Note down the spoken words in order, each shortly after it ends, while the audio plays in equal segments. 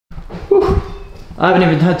Whew. I haven't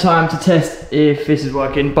even had time to test if this is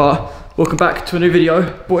working, but welcome back to a new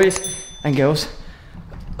video, boys and girls.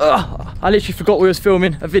 I literally forgot we was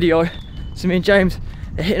filming a video, so me and James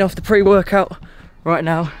are hitting off the pre-workout right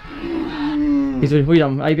now. We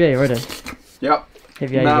done AB already? Yep.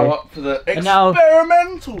 Heavy AB. Now up for the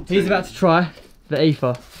experimental team. He's about to try the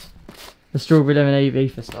ether. The strawberry lemon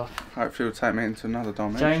ether stuff. Hopefully it'll take me into another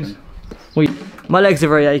dimension. James, my legs are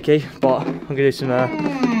very achy, but I'm gonna do some,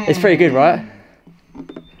 it's pretty good, right?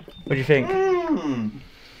 What do you think?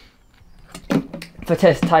 For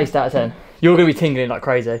taste out of 10. You're gonna be tingling like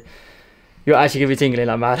crazy. You're actually gonna be tingling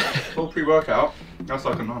like mad. Full pre-workout, that's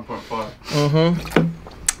like a 9.5.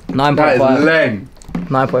 9.5. That is lame.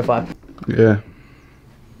 9.5. Yeah.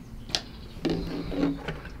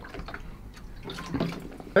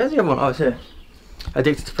 Where's the other one? Oh, it's here.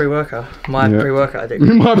 Addicted to pre-workout. My pre-workout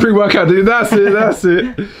addiction. My pre-workout, dude. That's it. That's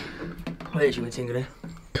it. Literally been tingling.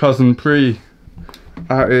 Cousin Pre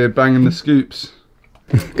out here banging the scoops.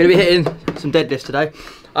 Gonna be hitting some deadlifts today.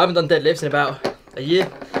 I haven't done deadlifts in about a year,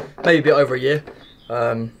 maybe a bit over a year.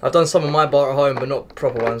 I've done some on my bar at home, but not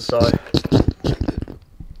proper ones. So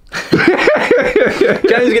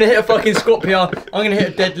James is gonna hit a fucking squat PR. I'm gonna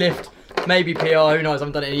hit a deadlift, maybe PR. Who knows? I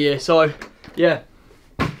haven't done it in a year. So yeah,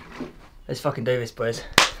 let's fucking do this, boys.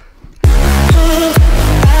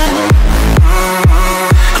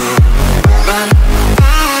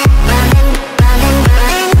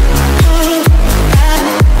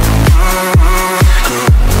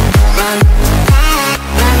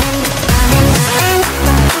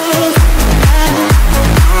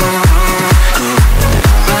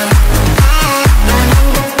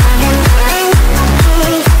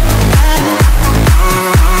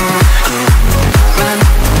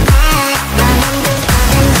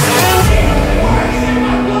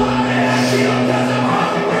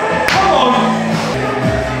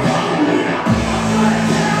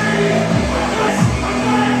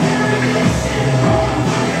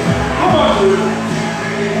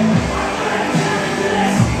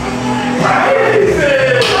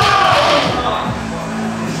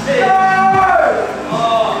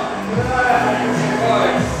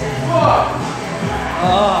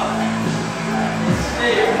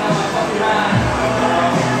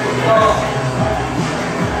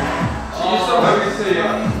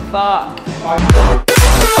 Fuck.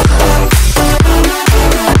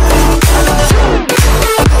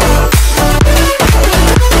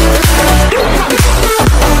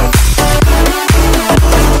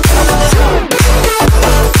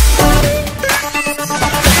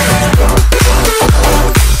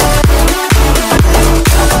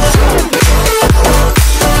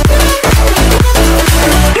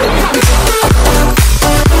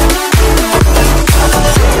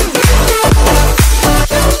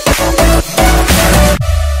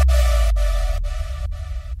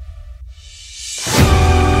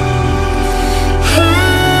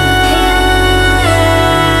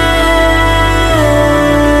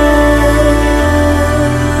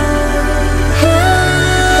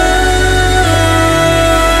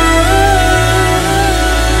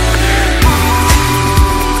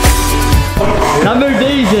 That moved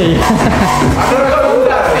easy. I don't know all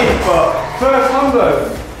that deep, but first one though.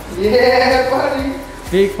 Yeah, buddy.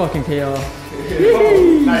 Big fucking PR.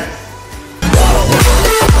 Nice.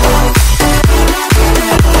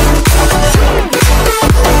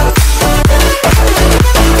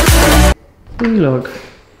 Vlog.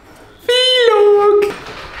 Vlog.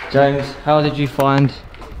 James, how did you find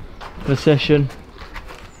the session?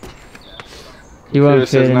 You weren't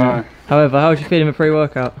feeling it. However, how was you feeling the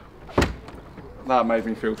pre-workout? That made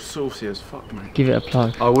me feel saucy as fuck, mate. Give it a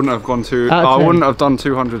plug. I wouldn't have gone to. I wouldn't have done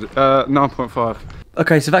 200. 9.5.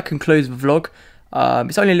 Okay, so that concludes the vlog.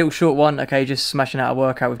 It's only a little short one. Okay, just smashing out a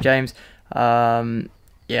workout with James.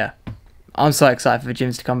 Yeah, I'm so excited for the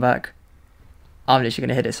gyms to come back. I'm literally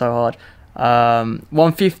gonna hit it so hard.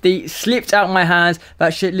 150 slipped out my hands.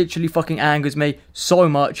 That shit literally fucking angers me so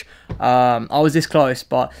much. I was this close,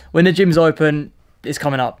 but when the gym's open, it's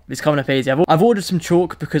coming up. It's coming up easy. I've ordered some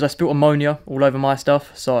chalk because I spilled ammonia all over my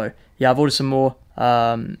stuff. So yeah, I've ordered some more,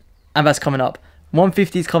 and that's coming up.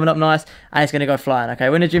 150 is coming up nice, and it's gonna go flying. Okay,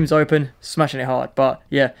 when the gym's open, smashing it hard. But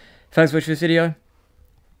yeah, thanks for watching this video.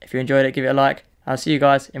 If you enjoyed it, give it a like. I'll see you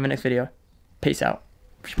guys in the next video. Peace out.